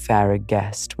so fair a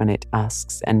guest when it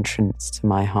asks entrance to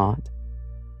my heart.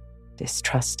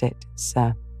 Distrust it,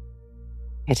 sir.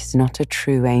 It is not a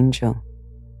true angel.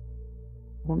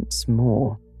 Once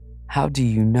more, how do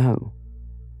you know?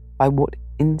 By what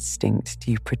instinct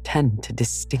do you pretend to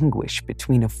distinguish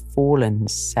between a fallen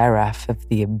seraph of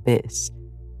the abyss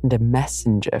and a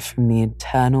messenger from the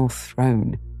eternal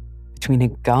throne, between a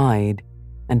guide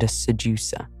and a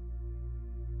seducer?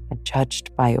 I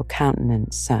judged by your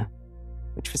countenance, sir,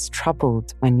 which was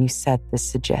troubled when you said the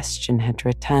suggestion had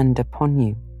returned upon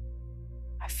you.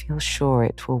 I feel sure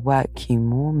it will work you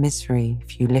more misery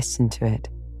if you listen to it.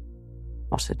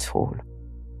 Not at all.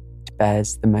 It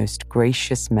bears the most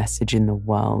gracious message in the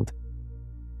world.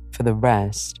 For the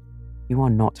rest, you are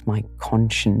not my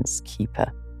conscience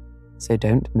keeper, so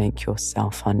don't make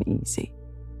yourself uneasy.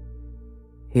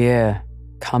 Here,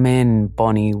 come in,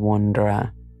 bonny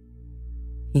wanderer.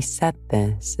 He said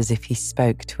this as if he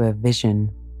spoke to a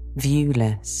vision,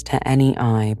 viewless to any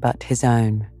eye but his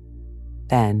own.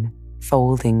 Then,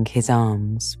 folding his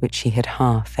arms, which he had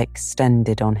half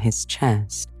extended on his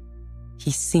chest,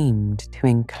 he seemed to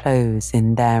enclose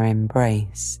in their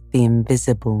embrace the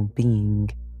invisible being.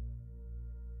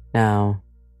 Now,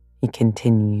 he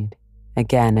continued,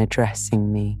 again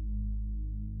addressing me,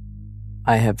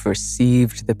 I have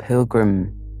received the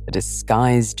pilgrim, a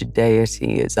disguised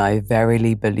deity, as I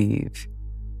verily believe.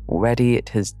 Already it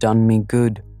has done me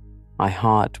good. My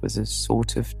heart was a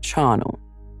sort of charnel.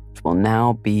 It will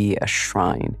now be a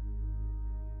shrine.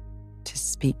 To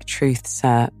speak truth,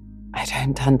 sir, I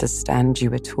don't understand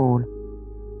you at all.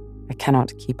 I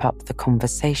cannot keep up the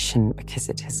conversation because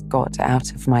it has got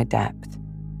out of my depth.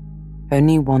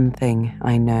 Only one thing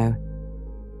I know.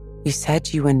 You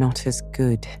said you were not as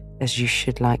good as you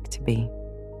should like to be,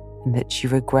 and that you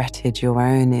regretted your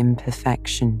own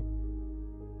imperfection.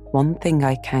 One thing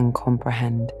I can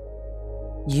comprehend.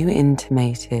 You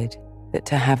intimated that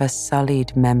to have a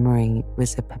sullied memory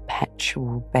was a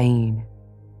perpetual bane.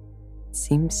 It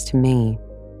seems to me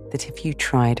that if you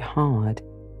tried hard,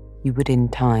 you would in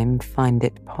time find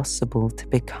it possible to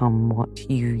become what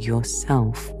you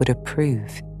yourself would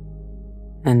approve.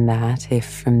 And that if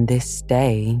from this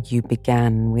day you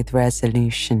began with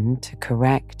resolution to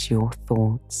correct your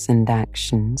thoughts and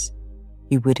actions,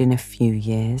 you would in a few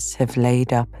years have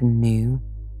laid up a new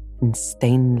and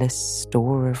stainless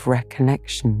store of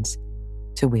recollections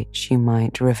to which you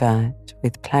might revert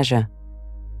with pleasure.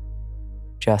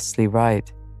 Justly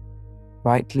right.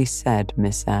 Rightly said,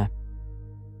 Miss Eyre.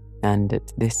 And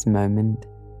at this moment,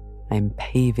 I am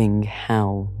paving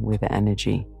hell with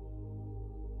energy.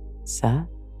 Sir?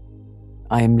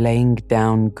 I am laying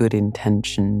down good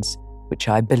intentions, which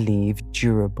I believe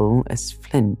durable as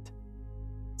flint.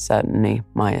 Certainly,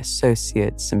 my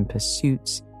associates and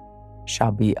pursuits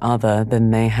shall be other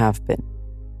than they have been.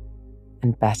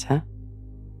 And better?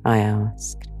 I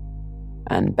asked.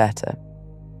 And better.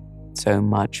 So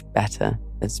much better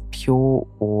as pure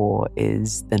ore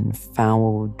is than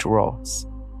foul dross.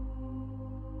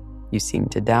 You seem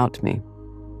to doubt me.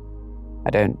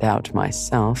 I don't doubt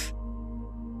myself.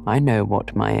 I know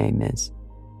what my aim is,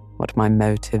 what my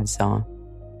motives are,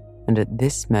 and at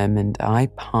this moment I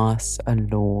pass a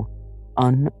law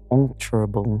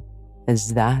unalterable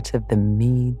as that of the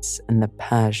Medes and the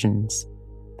Persians,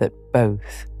 that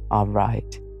both are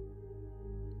right.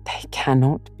 They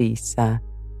cannot be, sir.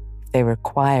 If they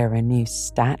require a new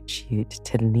statute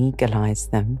to legalize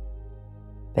them.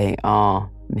 They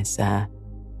are, Miss Eyre,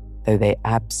 though they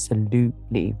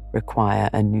absolutely require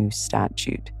a new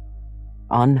statute.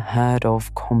 Unheard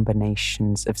of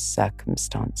combinations of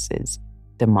circumstances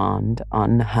demand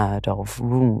unheard of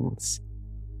rules.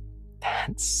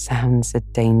 That sounds a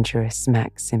dangerous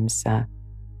maxim, sir,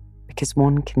 because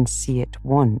one can see at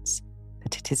once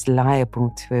that it is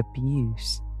liable to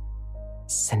abuse.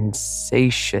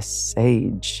 Sensacious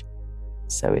sage,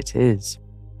 so it is.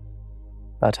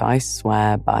 But I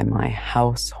swear by my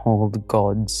household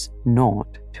gods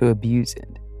not to abuse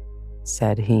it,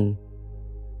 said he.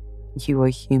 You are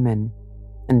human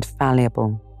and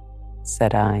fallible,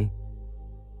 said I.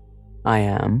 I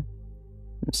am,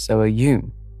 and so are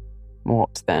you.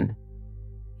 What then?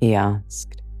 He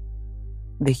asked.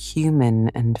 The human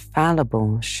and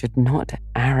fallible should not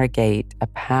arrogate a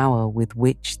power with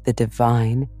which the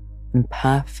divine and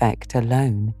perfect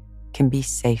alone can be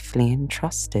safely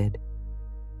entrusted,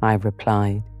 I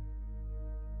replied.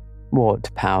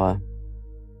 What power?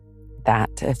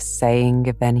 That of saying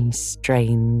of any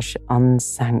strange,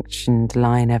 unsanctioned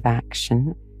line of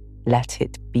action, let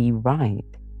it be right,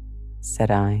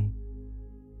 said I.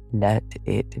 Let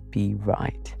it be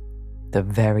right. The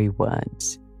very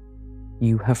words.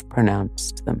 You have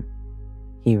pronounced them,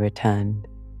 he returned.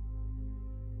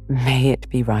 May it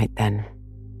be right then,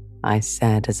 I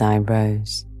said as I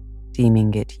rose,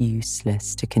 deeming it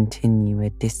useless to continue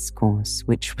a discourse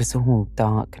which was all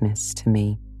darkness to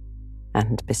me,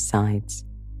 and besides,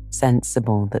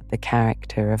 sensible that the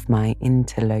character of my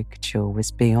interlocutor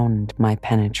was beyond my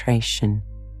penetration,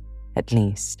 at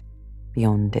least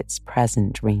beyond its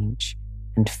present reach,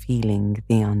 and feeling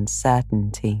the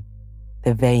uncertainty,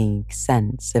 the vague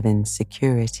sense of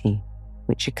insecurity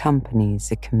which accompanies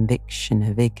a conviction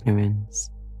of ignorance.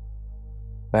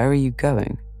 Where are you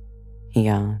going? He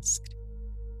asked.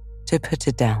 To put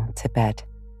Adele to bed.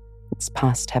 It's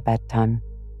past her bedtime,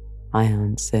 I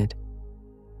answered.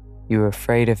 You're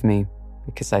afraid of me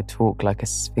because I talk like a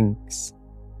sphinx.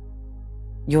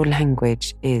 Your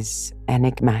language is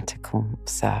enigmatical,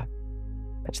 sir,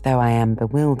 but though I am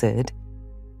bewildered,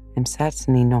 I'm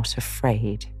certainly not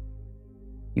afraid.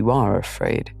 You are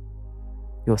afraid.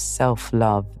 Your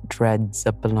self-love dreads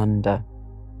a blunder.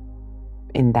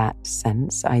 In that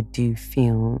sense, I do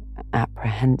feel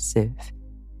apprehensive.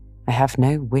 I have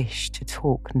no wish to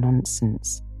talk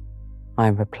nonsense, I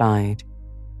replied.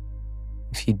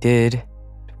 If you did,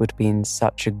 it would be in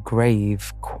such a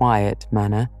grave, quiet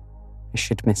manner, I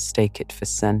should mistake it for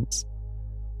sense,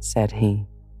 said he.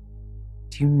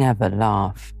 Do you never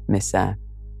laugh, Miss Eyre?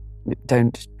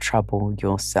 Don't trouble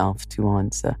yourself to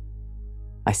answer.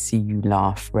 I see you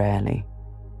laugh rarely,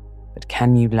 but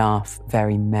can you laugh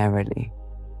very merrily?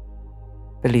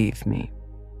 Believe me,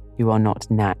 you are not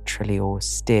naturally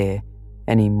austere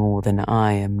any more than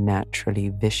I am naturally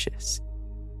vicious.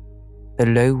 The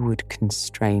Lowood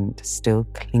constraint still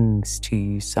clings to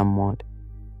you somewhat,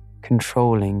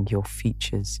 controlling your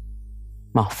features,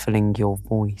 muffling your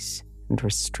voice and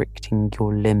restricting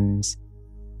your limbs,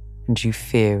 and you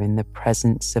fear in the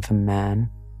presence of a man,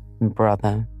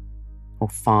 brother, or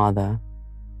father,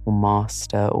 or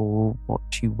master, or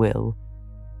what you will,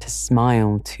 to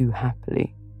smile too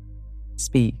happily,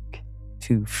 speak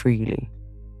too freely,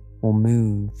 or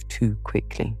move too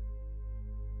quickly.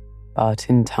 But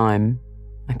in time,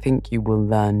 I think you will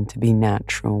learn to be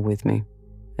natural with me,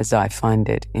 as I find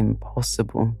it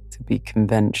impossible to be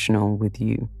conventional with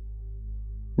you.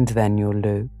 And then your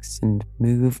looks and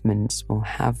movements will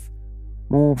have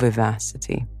more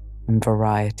vivacity and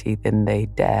variety than they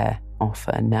dare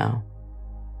offer now.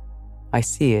 I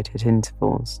see it at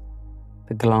intervals,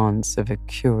 the glance of a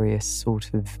curious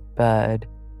sort of bird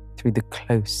through the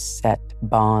close-set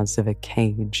bars of a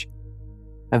cage,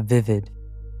 a vivid,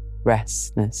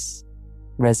 restless,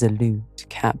 resolute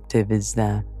captive is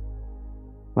there.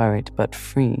 Were it but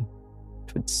free,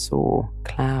 it would soar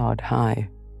cloud high.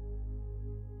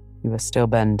 You are still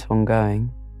bent on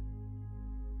going?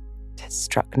 It has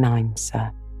struck 9,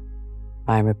 sir,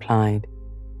 I replied.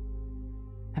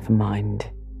 Never mind.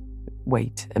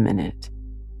 Wait a minute,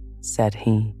 said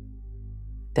he.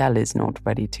 Adele is not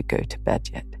ready to go to bed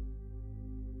yet.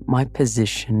 My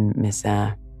position, Miss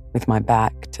Eyre, with my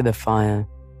back to the fire,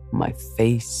 my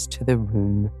face to the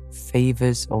room,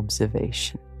 favours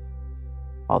observation.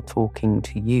 While talking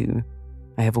to you,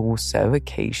 I have also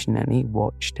occasionally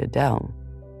watched Adele.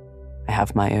 I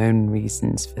have my own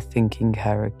reasons for thinking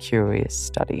her a curious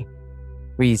study,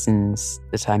 reasons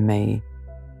that I may,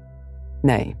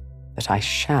 nay, that I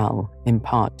shall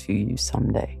impart to you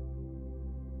some day.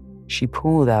 She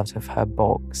pulled out of her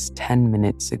box 10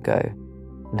 minutes ago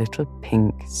a little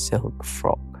pink silk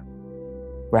frock.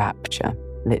 Rapture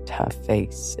lit her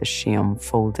face as she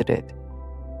unfolded it.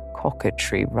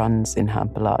 Coquetry runs in her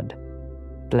blood,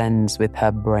 blends with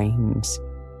her brains,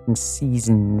 and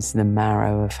seasons the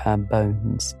marrow of her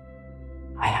bones.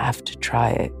 "I have to try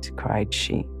it," cried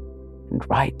she, "and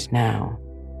right now."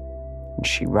 And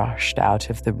she rushed out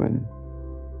of the room.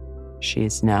 She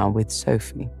is now with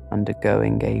Sophie,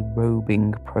 undergoing a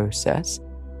robing process,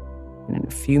 and in a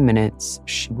few minutes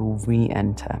she will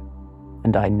re-enter,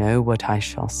 and I know what I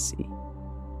shall see.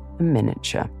 A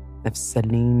miniature of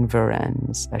Celine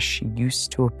Varens as she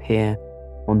used to appear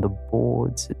on the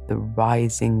boards at the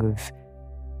rising of...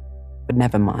 But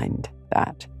never mind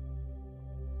that.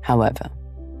 However,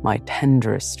 my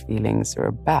tenderest feelings are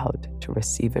about to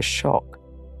receive a shock.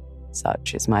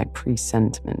 Such is my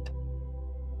presentiment.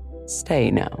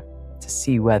 Stay now to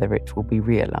see whether it will be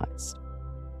realized.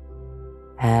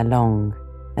 Ere long,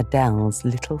 Adele's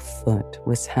little foot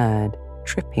was heard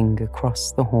tripping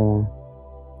across the hall.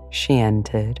 She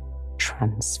entered,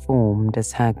 transformed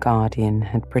as her guardian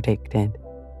had predicted.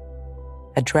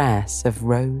 A dress of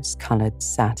rose-coloured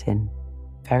satin,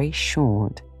 very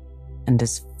short, and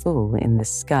as full in the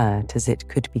skirt as it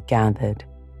could be gathered,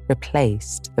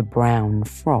 replaced the brown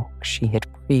frock she had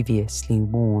previously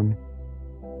worn.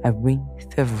 A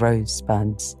wreath of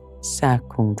rosebuds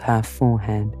circled her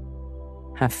forehead.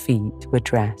 Her feet were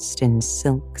dressed in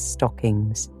silk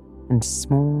stockings and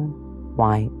small,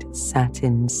 white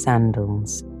satin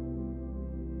sandals.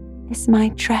 "Is my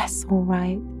dress all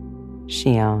right?"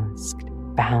 she asked,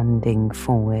 bounding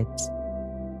forwards.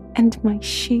 "And my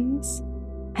shoes?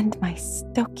 And my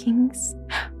stockings?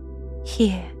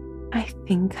 Here, I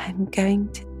think I'm going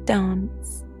to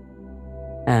dance."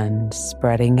 And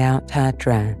spreading out her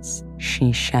dress, she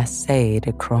chasséed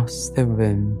across the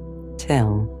room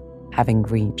till, having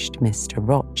reached Mr.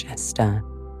 Rochester,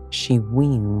 she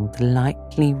wheeled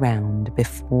lightly round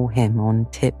before him on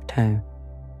tiptoe,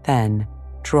 then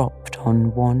dropped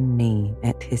on one knee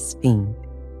at his feet,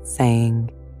 saying,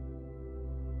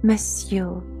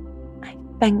 "Monsieur, I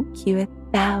thank you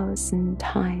 1,000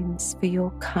 times for your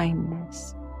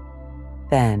kindness."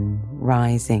 Then,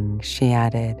 rising, she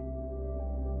added,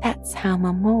 "That's how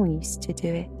Maman used to do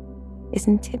it,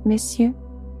 isn't it, monsieur?"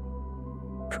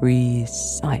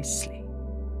 "Precisely,"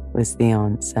 was the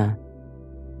answer.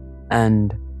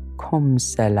 And comme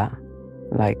cela,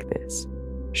 like this,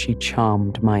 she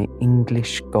charmed my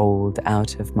English gold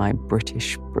out of my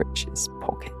British breeches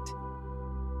pocket.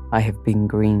 I have been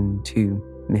green too,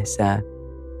 Miss Eyre.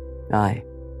 Aye,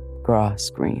 grass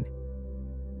green.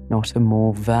 Not a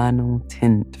more vernal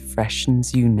tint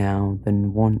freshens you now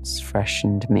than once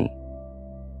freshened me.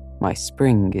 My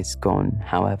spring is gone,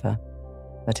 however,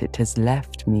 but it has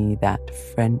left me that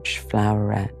French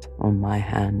floweret on my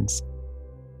hands,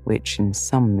 which in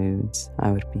some moods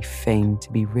I would be fain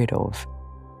to be rid of,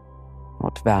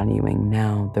 not valuing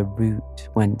now the root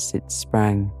whence it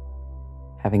sprang,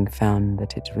 having found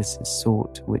that it was a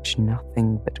sort which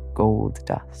nothing but gold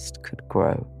dust could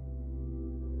grow.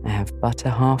 I have but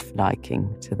a half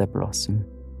liking to the blossom,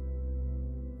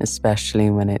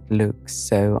 especially when it looks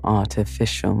so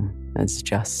artificial as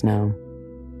just now.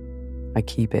 I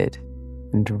keep it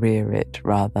and rear it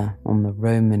rather on the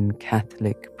Roman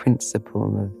Catholic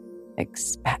principle of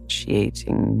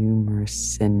expiating numerous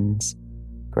sins,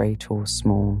 great or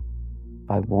small,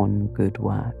 by one good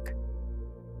work.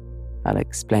 I'll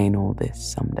explain all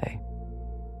this someday.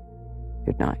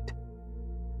 Good night.